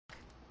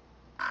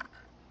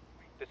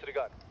to the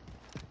gun.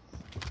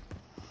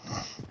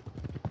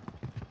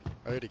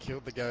 I already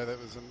killed the guy that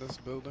was in this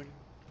building.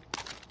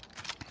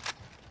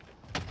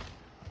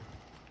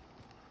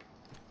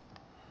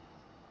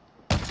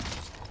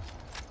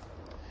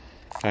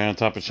 Guy on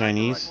top of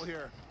Chinese.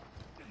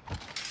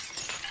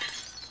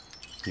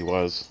 He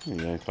was.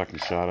 Yeah, I fucking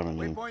shot him and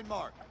then... Waypoint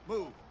mark.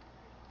 Move.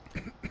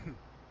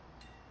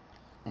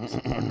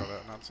 Fuck all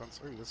that nonsense.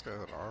 Ooh, this guy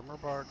had an armor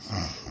box.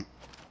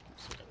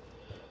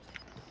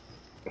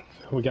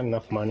 We got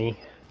enough money.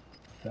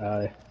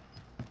 Is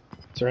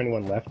there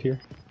anyone left here?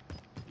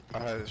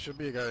 There should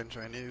be a guy in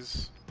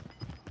Chinese.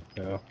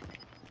 No.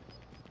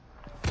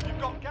 You've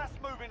got gas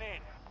moving in.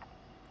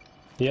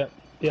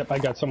 Yep, I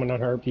got someone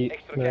on heartbeat.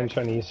 They're in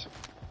Chinese.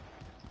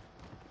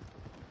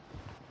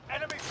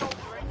 Enemy soldier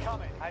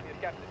incoming. And you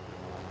got it.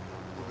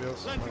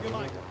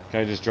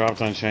 Guy just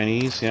dropped on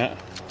Chinese, yeah.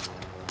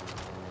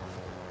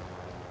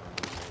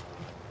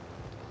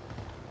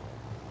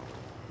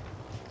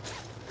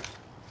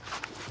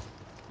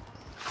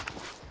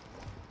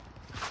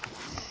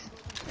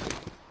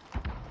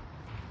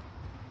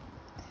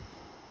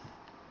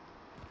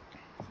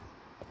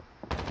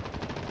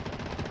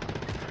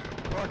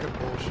 Fucking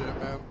bullshit,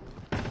 man.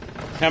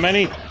 How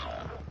many? 2.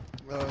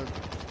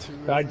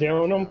 I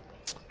down him.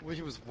 Well,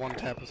 he was one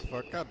tap as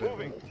fuck. God damn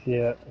it.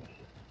 Yeah.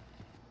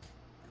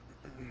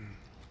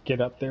 Get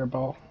up there,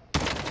 ball.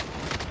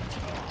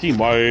 Team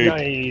wipe.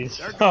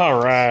 Nice.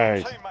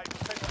 Alright.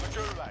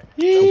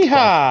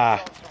 Yeehaw!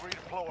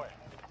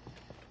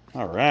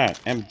 Alright,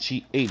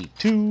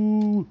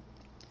 MG82.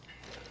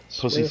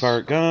 Pussy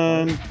fart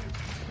gun. Yeah,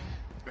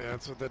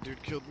 that's what that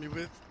dude killed me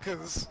with,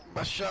 because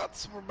my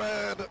shots were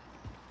bad.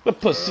 The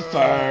pussy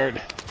fart.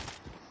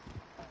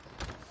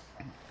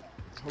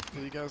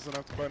 Hopefully you guys don't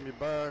have to buy me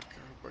back.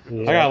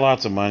 I got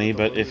lots of money,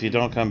 but if you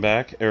don't come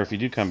back, or if you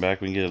do come back,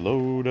 we can get a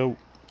load out.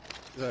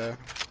 Yeah.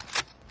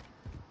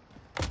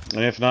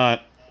 And if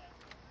not,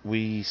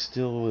 we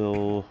still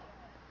will...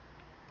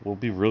 We'll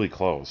be really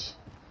close.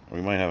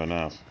 We might have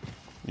enough.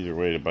 Either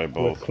way to buy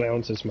both. With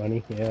Clownz'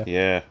 money, yeah.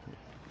 Yeah.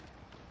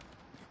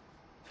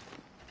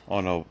 Oh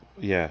no,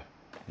 yeah.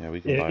 Yeah,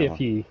 we can buy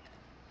one.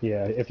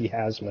 If he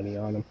has money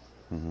on him.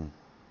 Mm-hmm.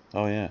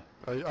 Oh yeah.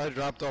 I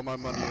dropped all my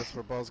money. That's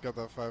where Balls got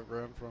that $5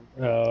 grand from.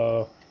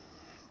 Oh.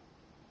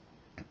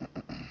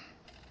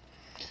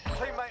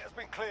 Teammate has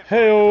been cleared.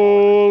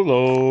 Hey-oh,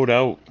 load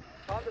out.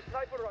 On the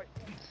sniper right.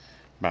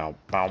 Bow,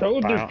 bow, Oh,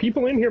 bow. there's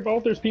people in here, Ball.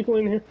 There's people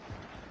in here.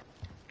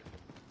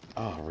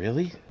 Oh,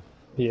 really?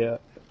 Yeah.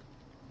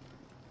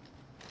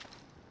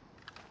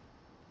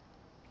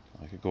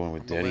 I could go in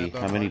with Daddy.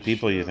 How many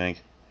people do you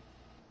think?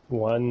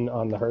 One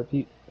on the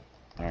heartbeat.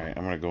 Alright,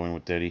 I'm gonna go in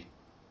with Daddy.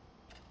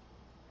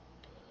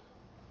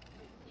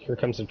 Here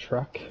comes a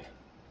truck.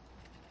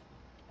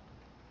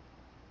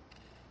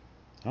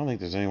 I don't think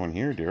there's anyone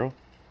here, Daryl.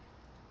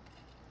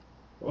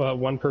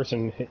 One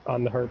person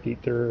on the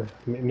heartbeat. They're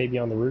maybe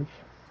on the roof.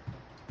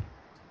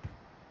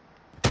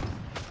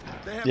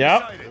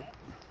 Yep.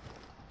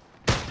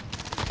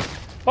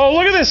 Oh,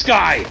 look at this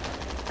guy!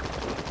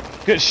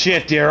 Good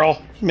shit,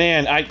 Daryl.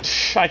 Man, I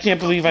can't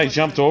believe I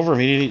jumped over him.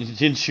 He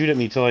didn't shoot at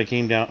me till I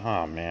came down.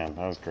 Oh, man,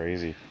 that was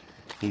crazy.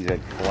 He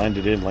like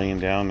blended in laying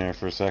down there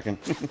for a second.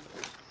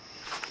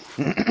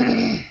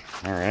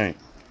 Alright.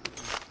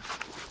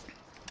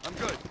 I'm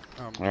good.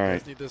 All right. You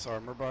guys need this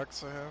armor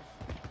box I have?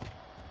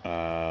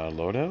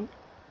 Loadout?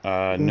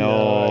 No,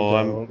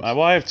 no,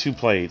 well, I have 2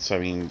 plates. I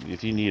mean,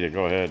 if you need it,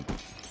 go ahead.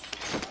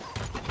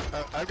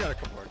 I've got a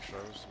couple extra.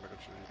 I was just making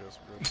sure you guys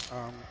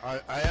are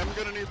good. I am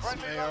gonna need some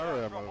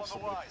AR ammo.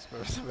 Somebody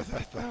with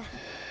that though.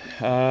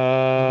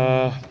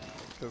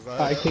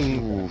 I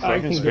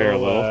can spare go, a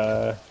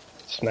little.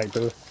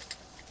 Sniper.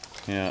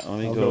 Yeah, let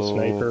me I'll go. go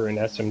sniper and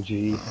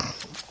SMG.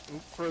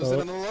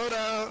 Frozen in the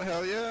loadout.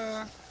 Hell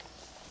yeah.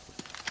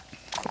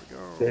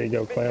 There you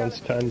go,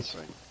 Clownz, tons.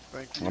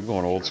 Thank you. I'm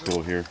going old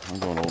school here. I'm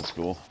going old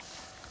school.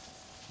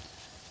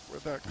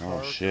 Where'd that Oh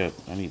car shit!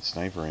 I need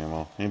sniper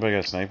ammo. Anybody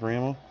got sniper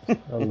ammo?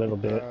 A little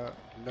bit.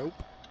 Nope.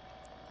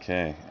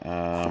 Okay.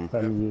 I'm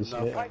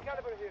using it.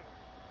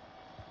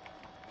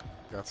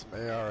 Got some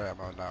AR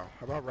ammo now.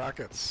 How about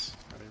rockets?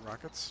 Any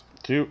rockets?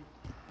 2.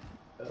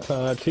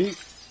 2.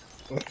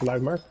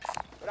 Live mark.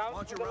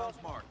 Launch your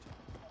rounds marked.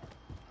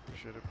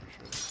 Appreciate it.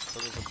 So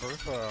there's a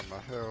Bertha on the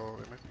hill.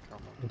 They might be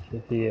coming.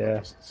 Yeah.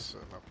 Just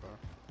sitting up there.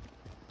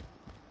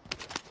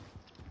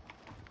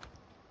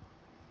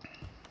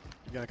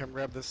 You gonna come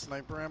grab this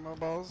sniper ammo,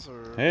 Balls?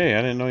 Or? Hey,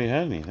 I didn't know you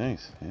had any.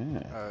 Thanks.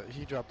 Yeah.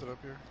 He dropped it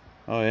up here.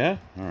 Oh yeah.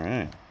 All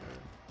right.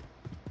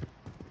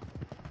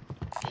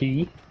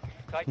 He.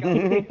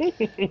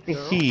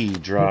 He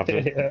dropped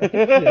it.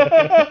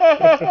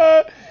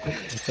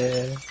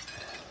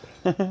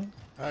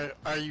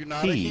 Are you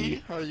not a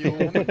he? Are you a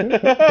woman?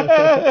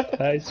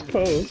 I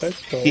suppose.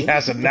 He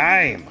has a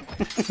name.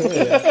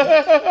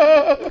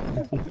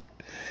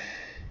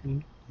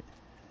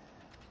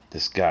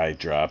 This guy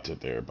dropped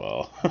it there,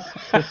 Ball.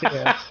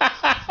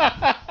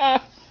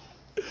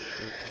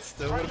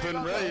 still would have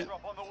been right.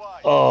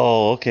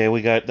 Oh, okay.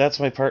 We got. That's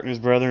my partner's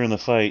brother in the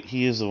fight.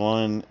 He is the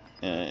one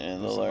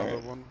in the There's another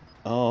large. one.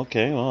 Oh,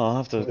 okay. Well, I'll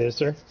have to Is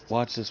there?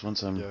 watch this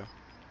once I'm. Yeah.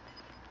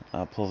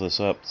 I'll pull this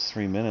up. It's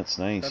 3 minutes.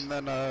 Nice. And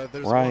then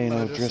there's Ryan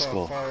one that I just saw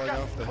O'Driscoll. falling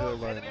off the hill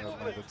line. That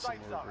might have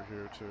somewhere over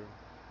here too.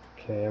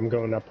 Okay, I'm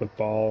going up with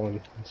ball and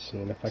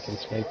seeing if I can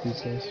snipe these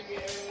guys.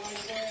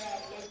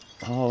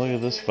 Oh, look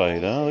at this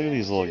fight. Oh, look at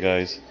these little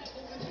guys.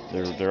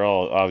 They're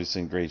all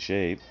obviously in great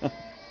shape.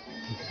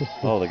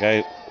 Oh, the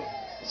guy.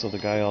 So the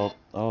guy all.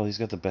 Oh, he's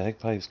got the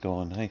bagpipes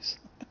going. Nice.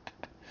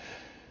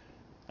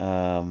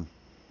 Oh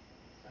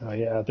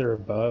yeah, they're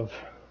above.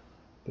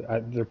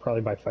 They're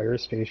probably by fire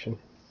station.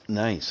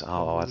 Nice.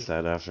 I'll watch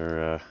that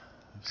after.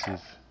 See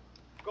if.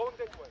 Going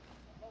this way.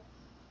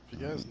 If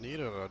you guys need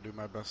it, I'll do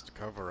my best to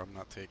cover. I'm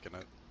not taking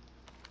it.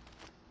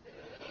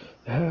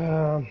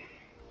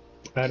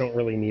 I don't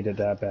really need it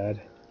that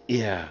bad.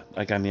 Yeah,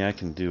 like I mean, I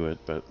can do it,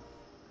 but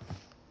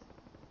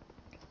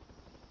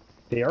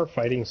They are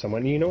fighting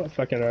someone. You know what?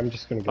 Fucking, I'm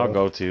just gonna go. I'll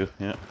go too.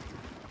 Yeah.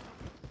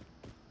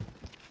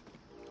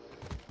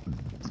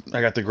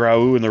 I got the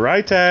Grau and the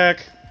Rytac.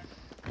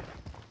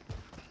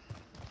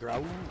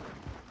 Grau.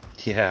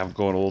 Yeah, I'm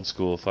going old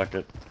school. Fuck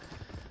it.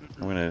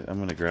 I'm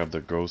gonna grab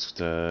the ghost.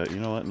 You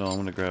know what? No, I'm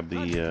gonna grab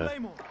the.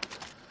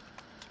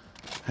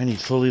 I need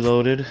fully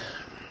loaded.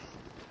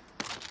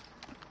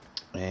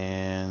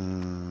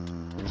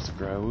 And where's the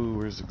Grau?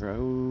 Where's the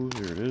Grau?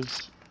 There it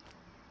is.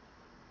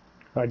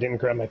 I didn't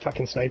grab my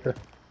fucking sniper.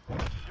 You're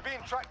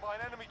being tracked by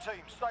an enemy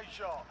team. Stay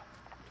sharp.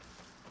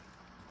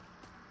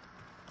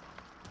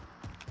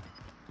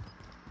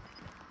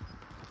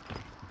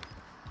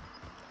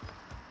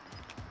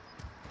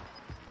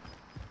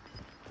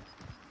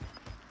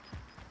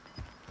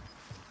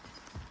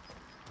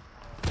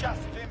 Gas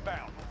is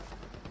inbound.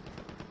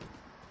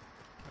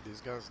 Are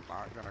these guys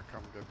not gonna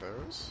come get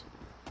theirs?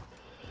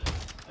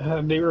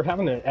 They were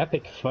having an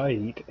epic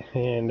fight,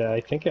 and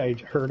I think I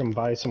heard them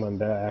buy someone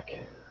back.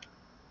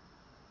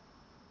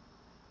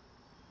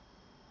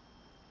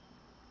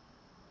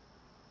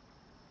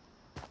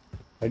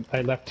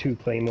 I left 2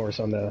 claymores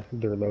on their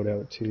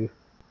loadout too.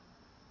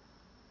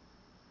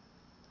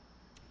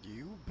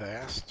 You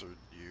bastard,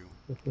 you.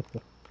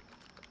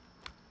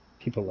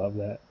 People love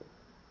that.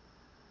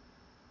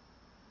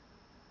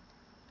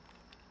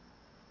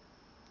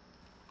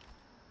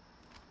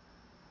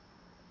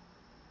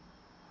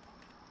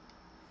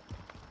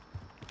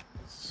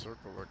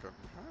 Circle looking.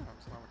 Huh,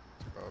 it's not looking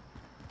too bad.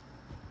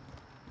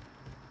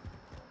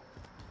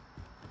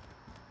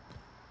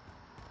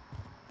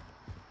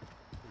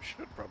 We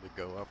should probably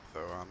go up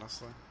though,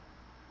 honestly.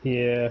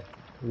 Yeah,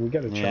 we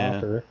got a Yeah.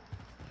 chopper.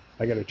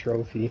 I got a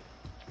trophy.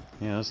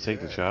 Yeah, let's take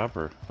the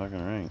chopper.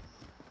 Fucking right.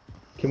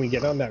 Can we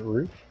get on that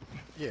roof?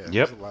 Yeah, Yep.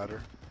 there's a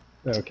ladder.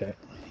 Okay.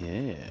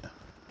 Yeah.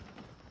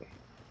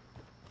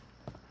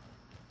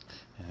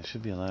 There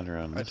should be a ladder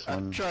on this I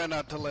one. try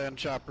not to land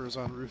choppers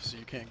on roofs so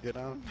you can't get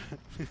on.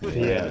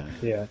 Yeah.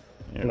 There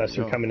Unless we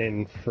they're go. coming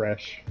in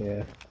fresh.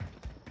 Yeah.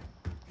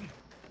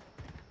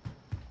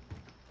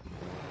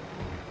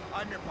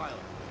 I'm your pilot.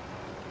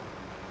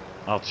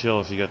 I'll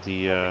chill if you got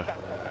the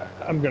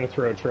I'm gonna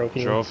throw a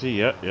trophy. in. trophy.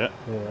 Yep, yep.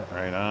 Yeah.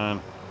 Right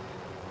on.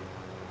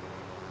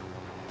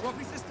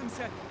 Trophy system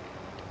set.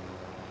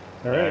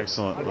 All right.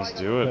 Excellent. Let's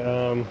do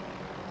it.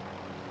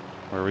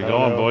 Where are we I don't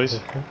going, know. boys?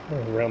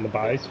 Around the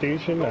buy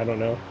station? I don't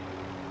know.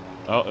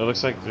 Oh, it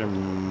looks like there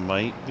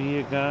might be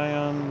a guy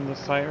on the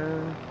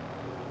fire.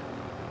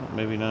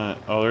 Maybe not.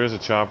 Oh, there is a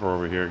chopper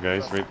over here,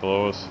 guys, right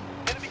below us.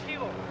 Enemy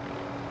kilo.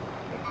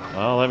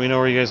 Well, let me know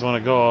where you guys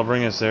want to go. I'll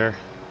bring us there.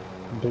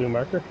 Blue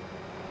marker?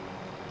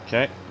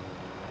 Okay.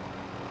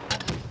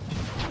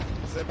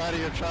 Say bye to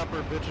your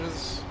chopper,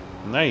 bitches.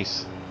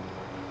 Nice.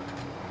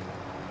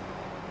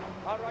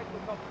 All right,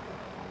 we'll come.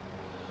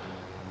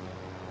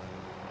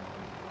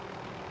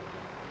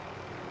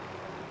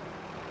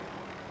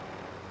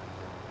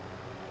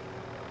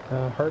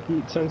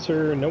 Heartbeat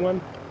sensor, no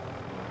one?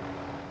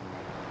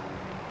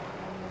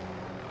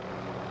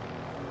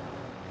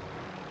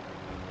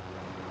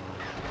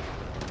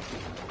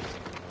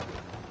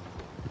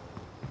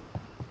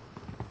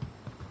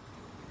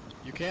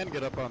 You can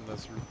get up on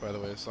this roof, by the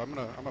way, so I'm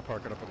gonna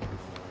park it up on the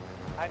roof.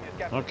 And your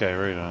gas. Okay,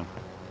 right on.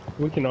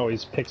 We can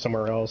always pick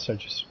somewhere else. I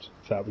just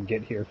thought we'd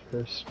get here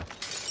first.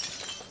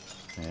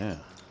 Yeah.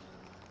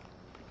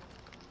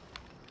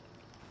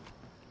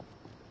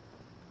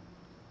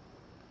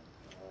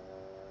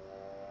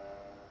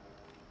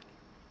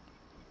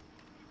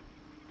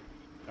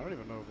 I don't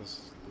even know if this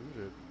is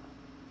looted.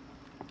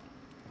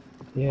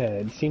 Yeah,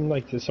 it seemed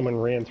like someone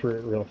ran through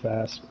it real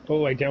fast.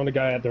 Oh, I downed a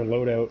guy at their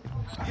loadout.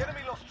 The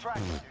enemy lost track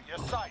of you. You're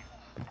safe.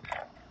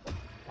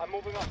 I'm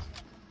moving on.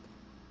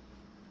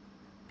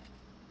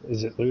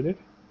 Is it looted?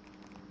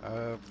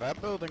 That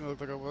building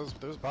looked like it was.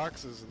 There's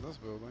boxes in this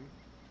building.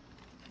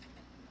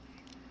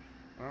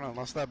 I don't know,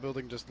 unless that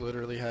building just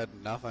literally had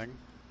nothing.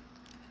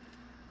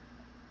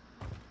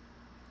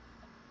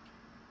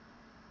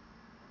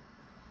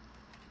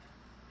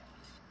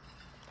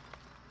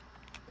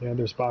 Yeah,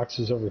 there's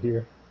boxes over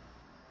here.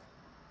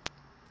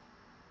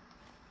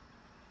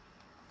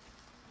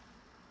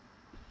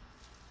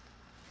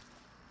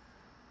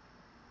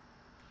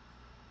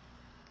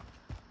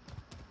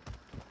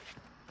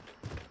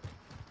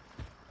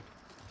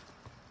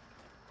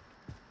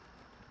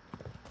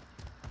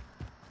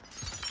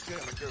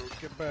 Gonna go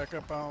get back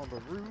up on the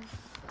roof.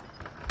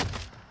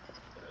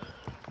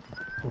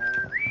 Home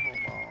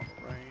on the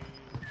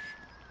range.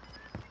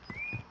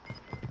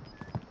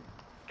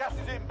 Gas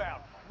is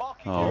inbound.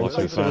 Marking Oh, your looks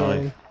like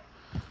location.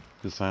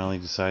 he finally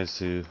decides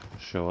to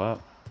show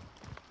up.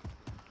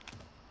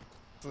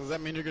 So does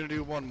that mean you're gonna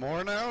do one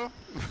more now?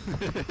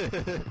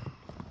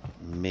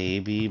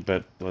 Maybe,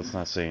 but let's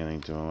not say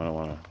anything to him. I don't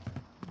want to.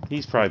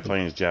 He's probably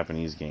playing his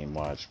Japanese game,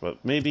 watch, but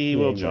maybe he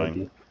will join.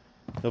 Maybe.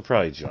 He'll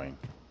probably join.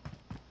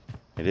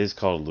 It is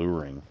called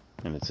luring,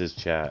 and it's his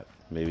chat.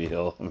 Maybe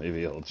he'll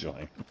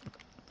join.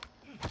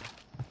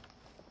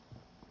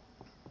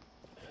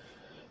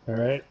 All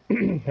right,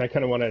 I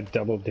kind of want to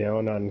double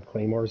down on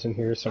claymores in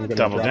here, so I'm going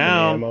to Double drop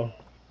down. an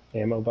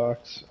ammo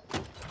box.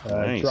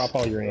 Nice. Drop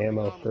all your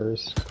ammo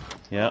first.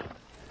 Yep.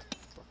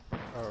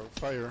 Oh,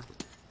 fire.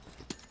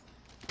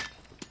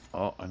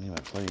 Oh, I need my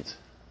plates.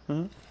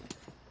 Huh?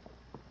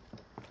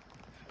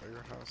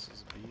 Firehouse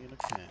is being a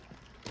camp.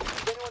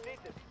 Does anyone need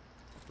this?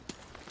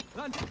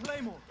 Planting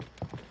claymore.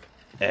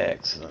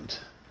 Excellent.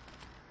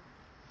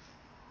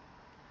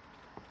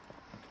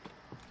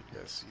 You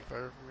guys see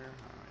fire from here?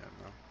 Oh, yeah,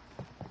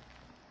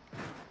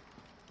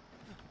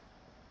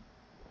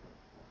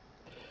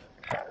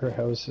 no. Her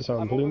house is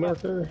on blue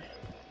marker.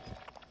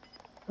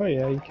 Oh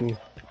yeah, you can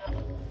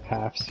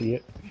half see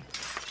it.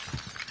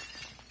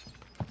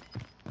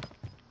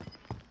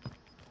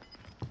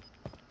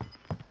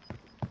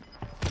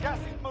 Gas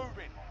is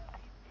moving.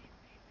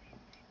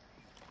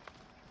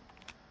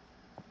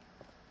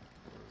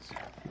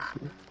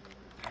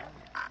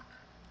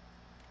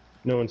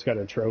 No one's got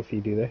a trophy,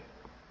 do they?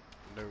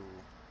 No.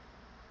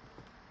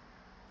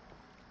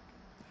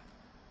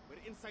 We're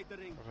inside the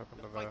ring. What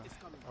happened The to fight that? is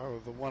coming. Oh,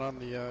 the one on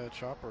the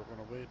chopper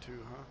went away too,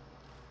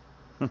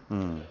 huh?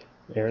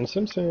 Aaron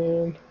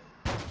Simpson.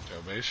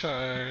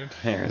 DBay007.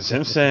 Aaron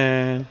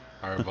Simpson.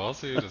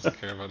 RBALZY doesn't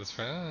care about his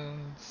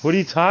fans. What are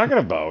you talking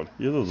about?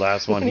 You're the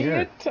last one What are you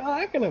here.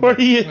 talking about? What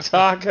are you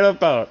talking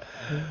about?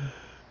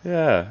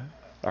 Yeah,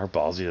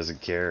 RBALZY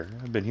doesn't care.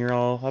 I've been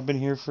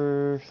here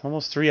for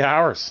almost 3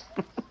 hours.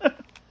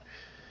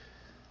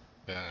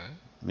 Yeah.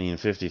 Me and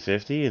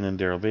 50-50, and then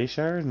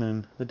DBay007, and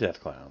then the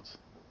DeathxClownz.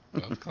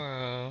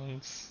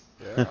 DeathxClownz.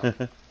 Yeah.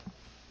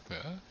 Yeah.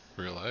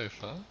 Real life,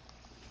 huh?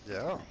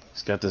 Yeah.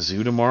 He's got the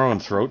zoo tomorrow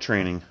and throat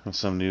training with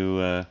some new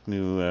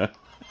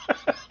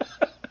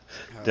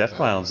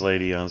DeathxClownz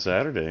lady on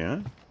Saturday, huh?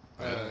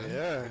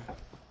 Yeah.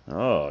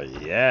 Oh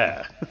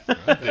yeah.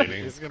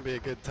 Dating, It's gonna be a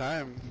good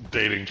time.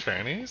 dating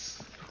trannies?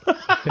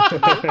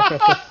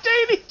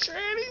 Dating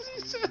trannies, he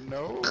said.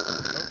 No.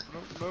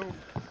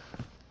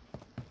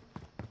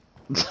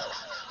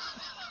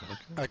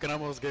 I can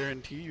almost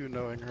guarantee you,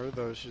 knowing her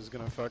though, she's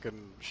gonna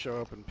fucking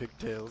show up in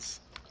pigtails.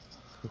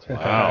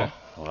 Wow.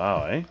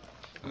 Wow, eh?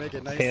 Make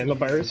it nice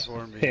Handlebars?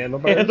 and easy for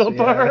me.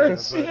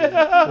 Handlebars,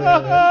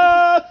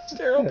 yeah.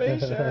 Sterile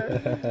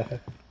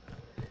patient.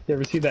 You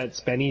ever see that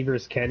Spenny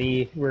versus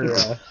Kenny where it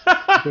was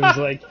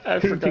like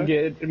who can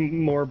get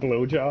more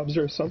blowjobs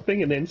or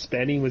something, and then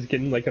Spenny was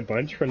getting like a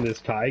bunch from this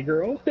Thai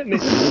girl, and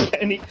then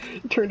Kenny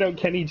turned out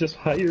Kenny just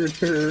hired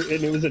her,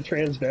 and it was a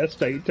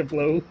transvestite to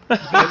blow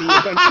Spenny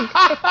a bunch.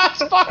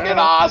 That's fucking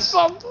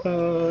awesome.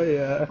 Oh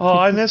yeah. Oh,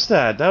 I missed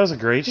that. That was a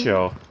great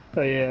show.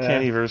 Oh yeah.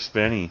 Kenny versus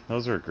Spenny.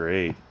 Those were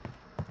great.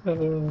 He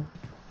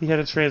had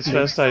a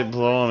transvestite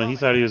blow him, and he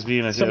thought he was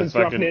being a Someone's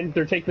dropping fucking. in.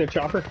 They're taking the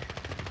chopper.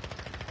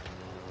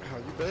 Oh,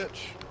 you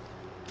bitch.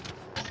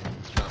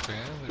 Drop in.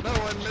 No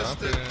one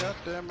missed it. God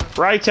damn it.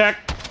 Right, tech.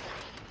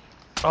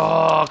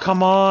 Oh,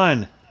 come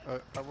on.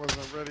 I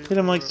wasn't ready. Hit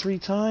him for like it. 3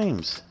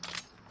 times.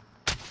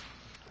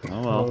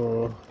 Oh well.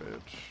 Oh.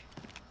 Bitch.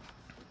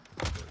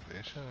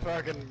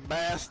 Fucking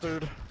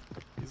bastard.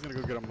 He's gonna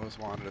go get a most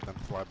wanted and then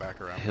fly back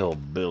around.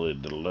 Hillbilly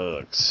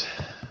Deluxe.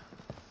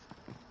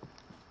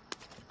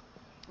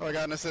 Oh, I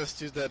got an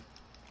assist. He's dead.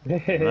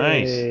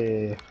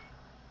 Hey.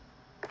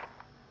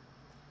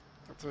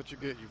 That's what you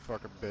get, you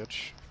fucking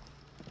bitch.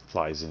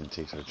 Flies in and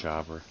takes our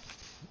chopper.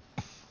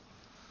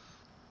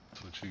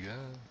 That's what you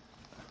got.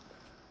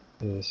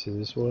 This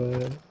is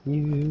what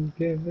you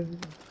get.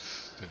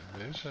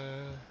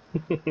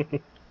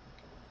 DBay007.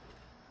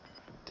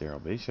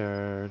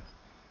 DeathxClownz.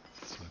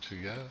 That's what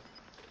you got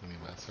when you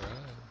mess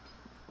around.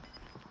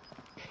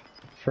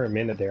 For a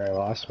minute there, I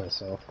lost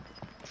myself.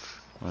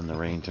 When the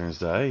rain turns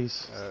to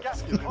ice.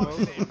 Gas is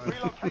closing in.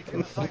 Relocating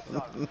the safe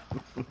zone.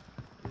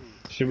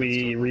 Should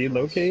we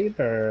relocate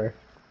or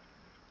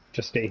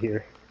just stay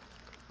here?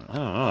 I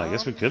don't know. I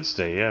guess we could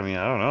stay. Yeah, I mean,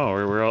 I don't know.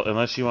 We're all,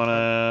 unless you want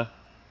to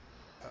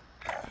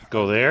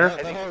go there.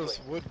 That house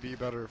would be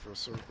better for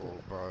circle,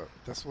 but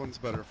this one's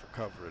better for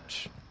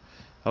coverage.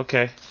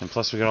 Okay. And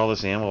plus, we got all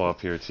this ammo up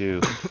here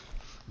too.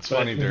 It's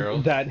funny,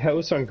 Daryl. That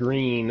house on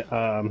green,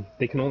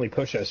 they can only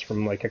push us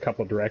from like a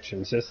couple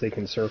directions. This they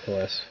can circle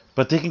us.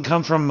 But they can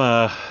come from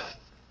Yeah.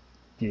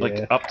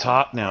 like up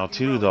top now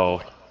too,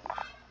 though.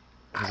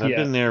 Because I've Yeah.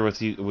 been there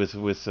with you, with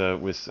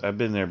I've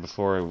been there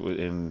before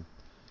in.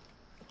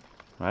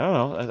 I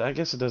don't know. I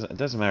guess it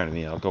doesn't matter to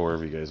me. I'll go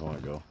wherever you guys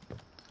want to go.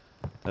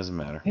 Doesn't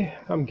matter. Yeah,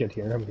 I'm good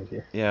here. I'm good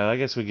here. Yeah, I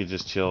guess we could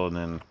just chill and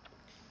then...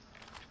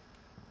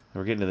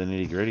 We're getting to the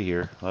nitty-gritty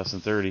here. Less than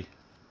 30.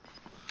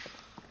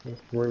 What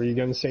were you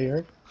going to say,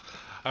 Eric?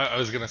 I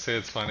was gonna say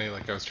it's funny,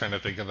 like I was trying to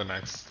think of the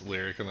next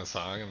lyric in the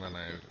song, and then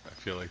I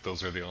feel like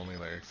those are the only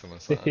lyrics in the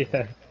song.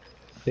 Yeah.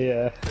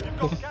 Yeah.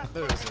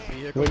 There's a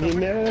vehicle When you coming.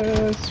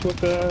 mess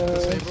with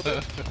us.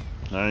 Disabled.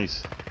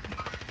 Nice.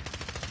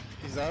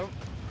 He's out.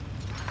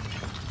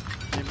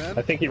 You man?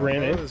 I think he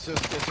ran in. It's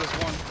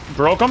just one.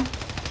 Broke him?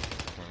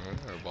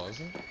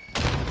 RBALZY?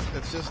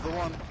 It's just the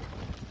one.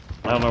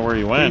 I don't know where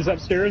he went. He's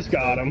upstairs,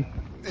 got him.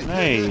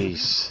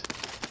 Nice.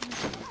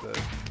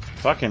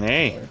 Fucking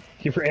A.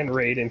 He ran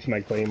right into my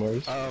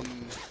claymores.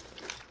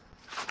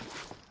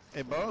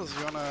 Hey Buzz,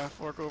 you wanna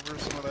fork over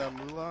some of that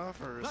moolah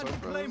for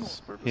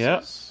surprise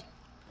purposes?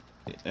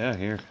 Yeah. Yeah,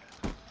 here.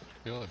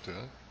 You'll do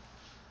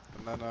it.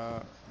 And then,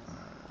 oh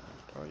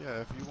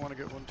yeah, if you want to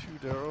get one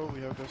too, Daryl,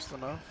 we have just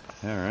enough.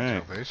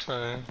 Alright.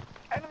 Salvation.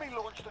 Enemy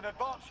launched an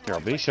advanced Here,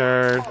 I'll UAV. be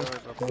sure.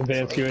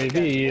 Advanced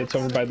UAV, it's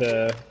over by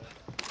the...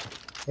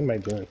 What am I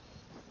doing?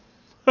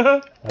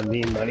 I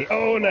need money.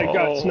 Oh, and I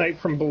got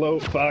sniped from below.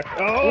 Fuck.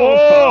 Oh,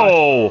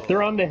 Whoa! fuck.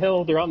 They're on the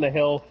hill. They're on the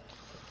hill.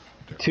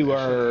 To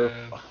our...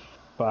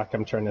 Fuck,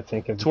 I'm trying to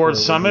think of...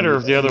 Towards Summit or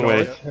the other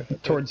way?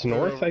 Towards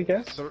north, I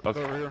guess? They're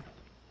over here.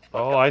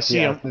 Oh, I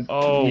see Yeah. him.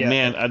 Oh, Yeah.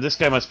 man. This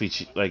guy must be,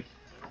 like...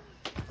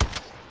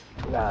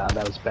 Nah,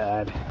 that was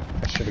bad.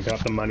 I should have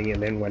got the money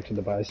and then went to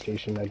the buy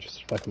station. I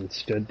just fucking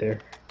stood there.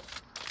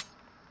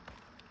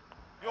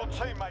 Your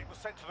teammate was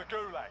sent to the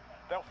gulag.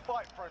 They'll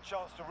fight for a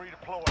chance to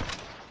redeploy.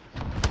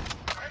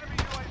 Enemy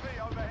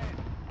UAV overhead.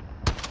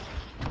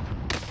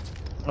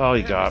 Oh,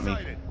 he got me.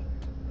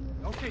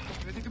 Okay,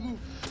 ready to move.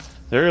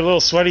 They're a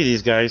little sweaty,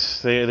 these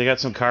guys. They got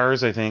some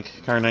cars, I think.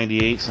 Car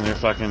 98s, and they're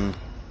fucking...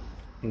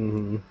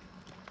 Mm-hmm.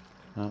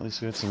 Well, at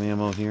least we got some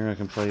ammo here. I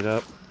can plate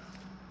up.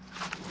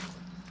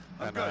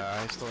 And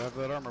I still have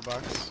that armor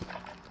box.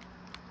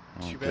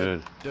 Oh, Too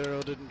good. bad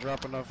Daryl didn't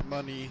drop enough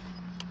money.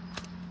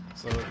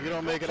 So if you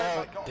don't make it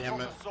out,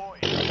 damn it.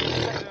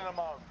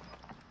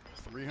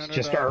 $300.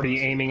 Just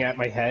already aiming at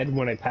my head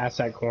when I pass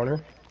that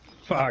corner.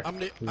 Fuck. How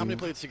many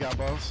plates you got,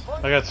 boss?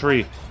 I got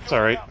 3. It's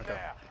alright. Okay.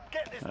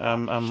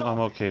 I'm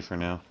okay for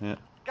now. Yeah.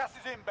 Gas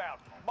is inbound.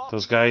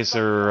 Those guys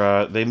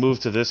are, they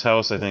moved to this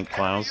house, I think,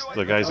 Clowns.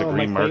 The guys at Oh,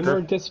 green my claymore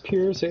marker.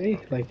 disappears, eh?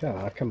 Like,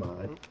 ah, come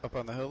on. Up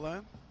on the hill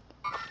line?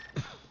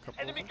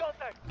 Enemy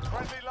contact.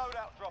 Friendly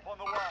loadout drop on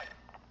the way.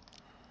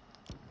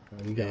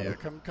 You got Yeah,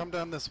 him. come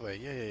down this way.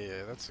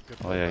 Yeah. That's a good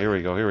Oh, yeah, here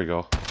we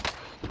go.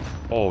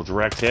 Oh,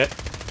 direct hit.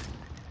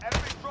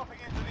 Enemy dropping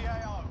into the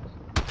AO.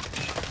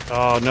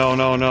 Oh, no,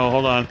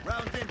 hold on.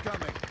 Round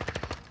incoming.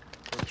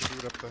 Put your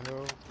dude up the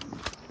hill.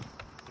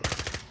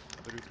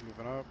 The dude's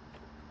moving up.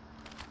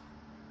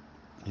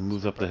 He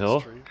moved up the By hill.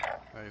 this tree.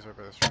 Yeah, he's right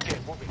by this tree.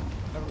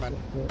 Never mind.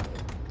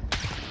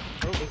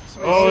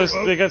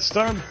 They got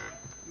stunned.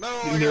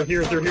 No, They're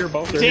here,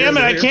 both. Damn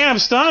it, I can't, I'm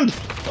stunned.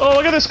 Oh,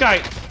 look at this guy.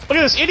 Look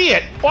at this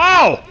idiot.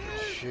 Wow.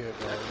 Shit,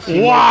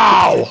 bro.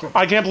 Wow.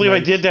 I can't believe I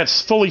did that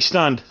fully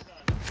stunned.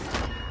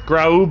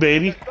 Grau,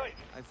 baby.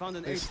 I found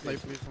an They ace.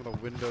 sniped me from the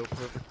window.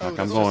 Perfect. Fuck, Oh, I'm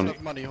there's going.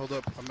 enough money. Hold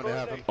up. I'm gonna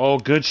have him. Oh,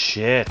 good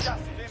shit. Gas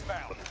is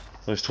inbound.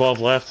 There's 12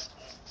 left.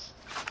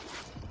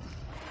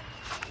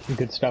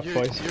 Good stuff,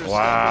 boys. Your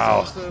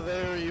Wow. stuff is also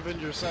there, even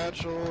your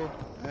satchel.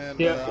 And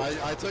Yeah.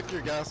 I took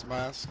your gas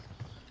mask.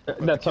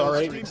 That's kill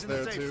alright. streak's In the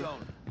there safe too.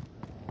 zone.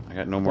 I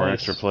got no more Nice.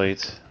 extra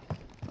plates.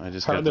 I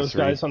just How got are the those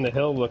 3. guys on the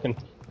hill looking?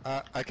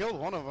 I killed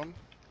one of them.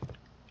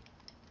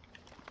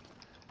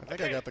 I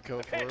think I got the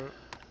kill for it.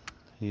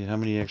 Yeah, how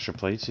many extra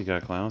plates you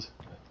got, Clowns?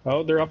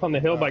 Oh, they're up on the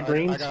hill by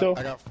green I got, still?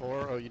 I got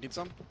 4. Oh, you need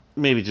some?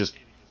 Maybe just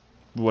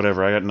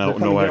whatever. I got They're coming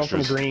no down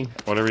extras. from green.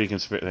 Whatever you can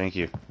spit. Thank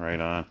you. Right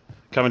on.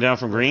 Coming down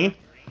from green?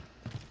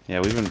 Yeah,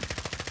 we've been...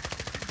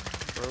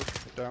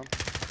 Broke down.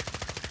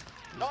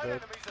 9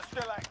 enemies are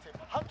still active.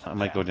 Hunt I them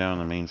might go down. down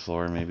on the main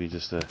floor, maybe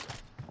just to...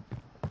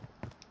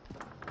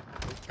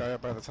 Guy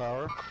up by the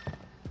tower.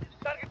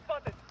 Target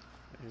spotted.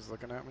 He's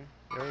looking at me.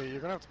 Hey, you're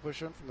gonna have to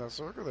push in from that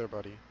circle there,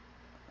 buddy.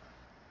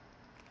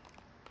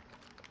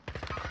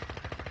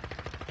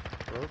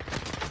 Broke.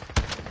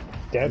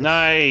 Dead?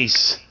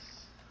 Nice!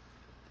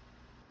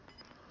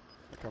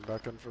 Come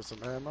back in for some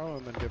ammo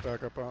and then get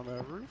back up on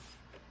that roof.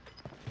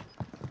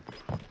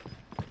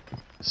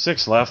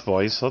 6 left,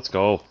 boys. Let's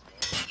go.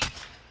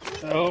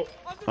 Oh,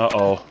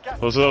 Uh-oh.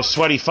 Those are those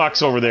sweaty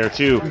fucks over there,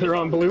 too. they're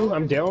on blue.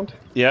 I'm downed.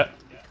 Yep.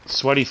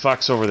 Sweaty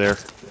fucks over there.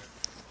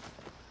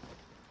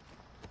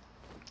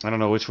 I don't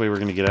know which way we're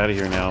gonna get out of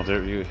here now.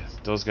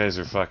 Those guys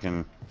are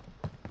fucking...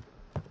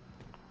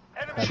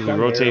 Enemy Should we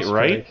rotate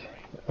right?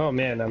 Oh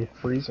man, I'm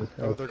freezing.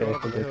 Oh, they're going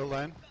up the hill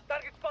line.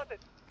 target spotted.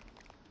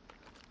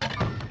 Hit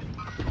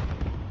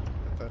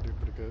that dude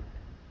pretty good.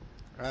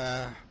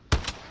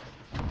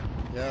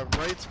 Yeah,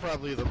 right's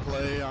probably the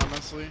play,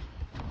 honestly.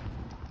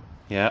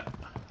 Yeah.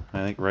 I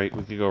think right.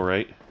 We could go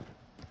right.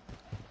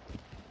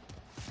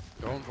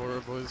 Going for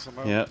it, boys. I'm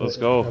out. Yeah, let's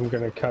go. I'm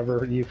gonna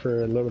cover you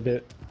for a little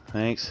bit.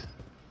 Thanks.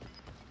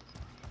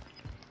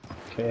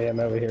 Okay, I'm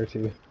over here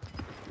too.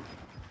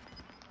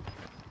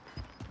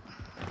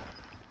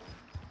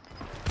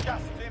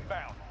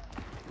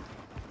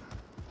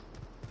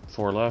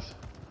 4 left.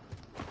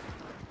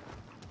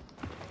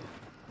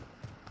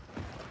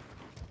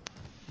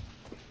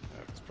 Yeah,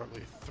 it's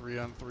probably 3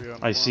 on 3 on.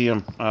 I see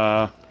him.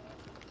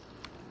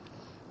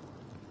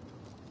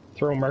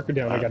 Throw a marker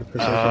down. I got a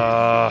precision.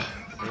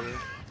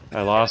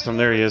 I lost him.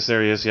 There he is.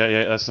 There he is. Yeah,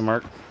 yeah, that's the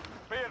mark.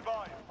 Be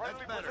advised,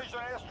 friendly precision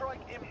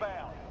airstrike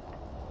inbound.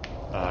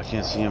 I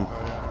can't see him.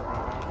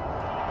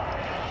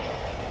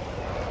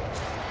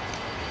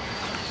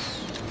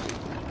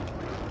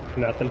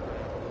 Nothing.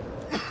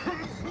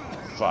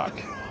 Fuck.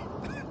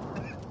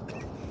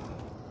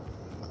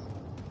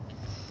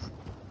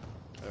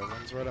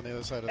 One's right on the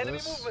other side of Enemy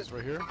this. movement. He's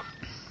right here.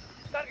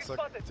 Target Looks like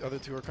spotted. the other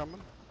 2 are coming.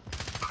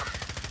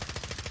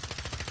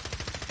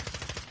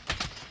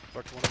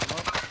 Fucked one of them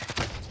up.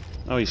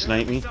 Oh, he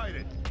sniped me.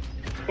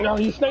 No,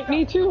 he sniped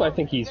me too. I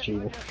think he's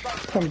cheating.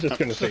 I'm just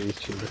gonna say he's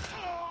cheating.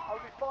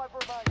 Only 5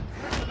 remain.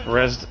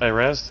 Rezzed. I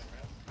rezzed.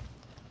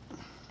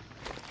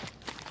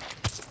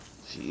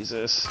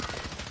 Jesus.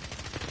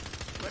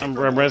 I'm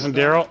rezzing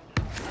Daryl.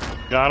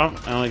 Got him.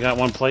 I only got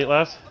 1 plate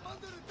left.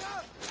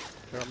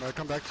 Here, I'm gonna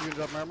come back to you and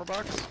drop my armor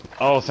box.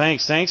 Oh,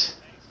 thanks, thanks.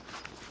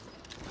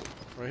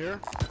 Right here.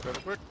 Grab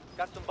it quick.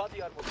 Got some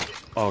body armor.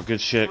 Oh,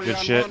 good shit, 3 good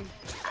on shit. 1.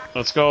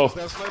 Let's go.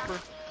 That sniper.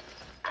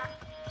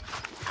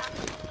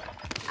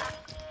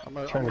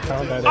 Trying to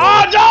combat it.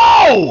 Oh,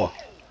 no!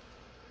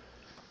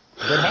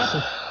 What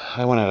happened?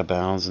 I went out of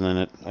bounds, and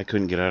then I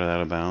couldn't get out of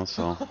that bounds,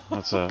 so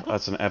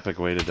that's an epic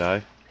way to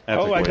die.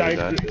 Epic Oh, I way to die.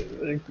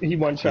 died. He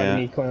one-shot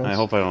me, clowns. I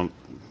hope I don't...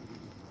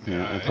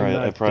 Yeah, I I'm probably...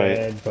 not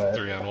dead, but...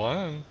 3 on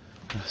 1.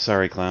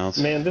 Sorry, clowns.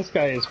 Man, this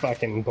guy is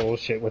fucking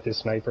bullshit with his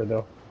sniper,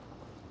 though.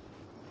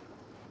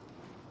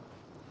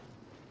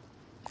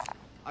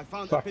 I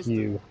found a Fuck pistol.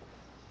 you.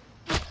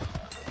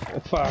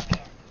 Fuck.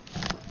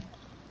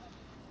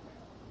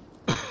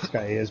 This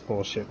guy is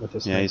bullshit with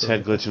his sniper. Yeah, he's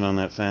head glitching on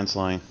that fence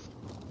line.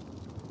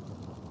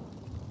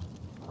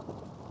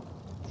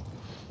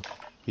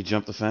 He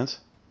jumped the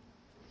fence?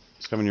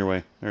 He's coming your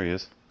way. There he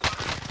is.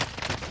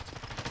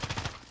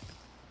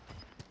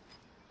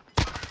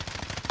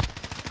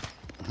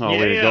 Oh,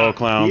 way to go,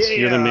 clowns. Yeah.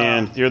 You're the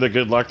man. You're the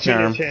good luck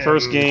charm. Finish him.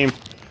 First game.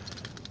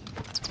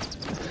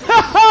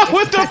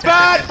 With the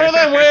bat for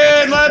the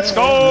win! Let's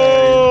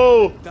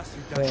go!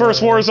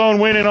 First Warzone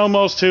win in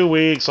almost 2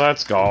 weeks.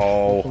 Let's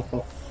go.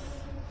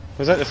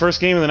 Was that the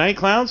first game of the night,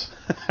 clowns?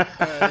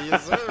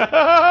 Yes,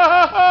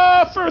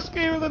 sir. First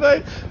game of the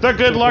night. The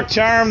good luck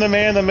charm, the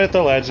man, the myth,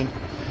 the legend.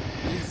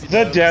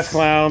 The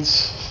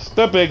DeathxClownz.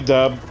 The big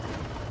dub.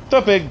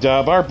 The big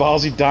dub. Our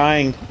ballsy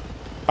dying.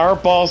 Our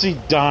ballsy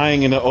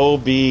dying in the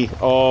OB.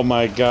 Oh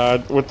my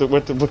god. With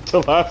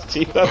the last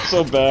team. That's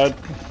so bad.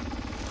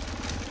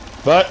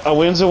 But a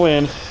win's a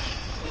win.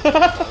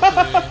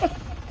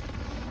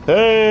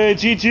 Hey,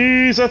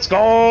 GG's, let's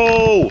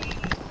go!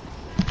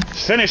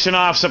 Finishing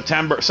off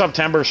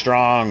September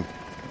strong.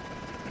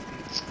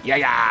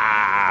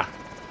 Yeah.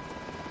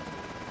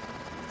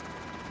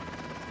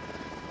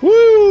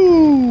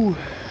 Woo!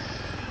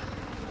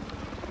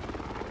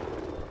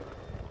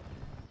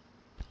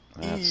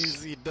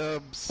 Easy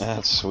dubs.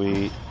 That's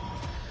sweet.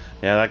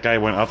 Yeah, that guy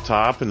went up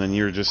top, and then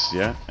you were just,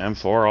 yeah,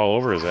 M4 all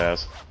over his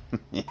ass.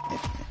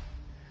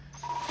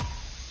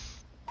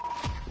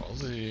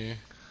 Ballsy.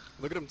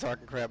 Look at him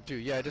talking crap too.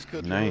 Yeah, I just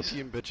killed Nice.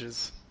 your team,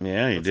 bitches.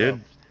 Yeah, you What's did. up?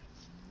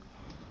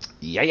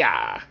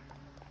 Yeah.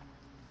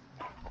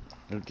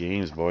 Good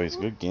games, boys.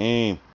 Good game.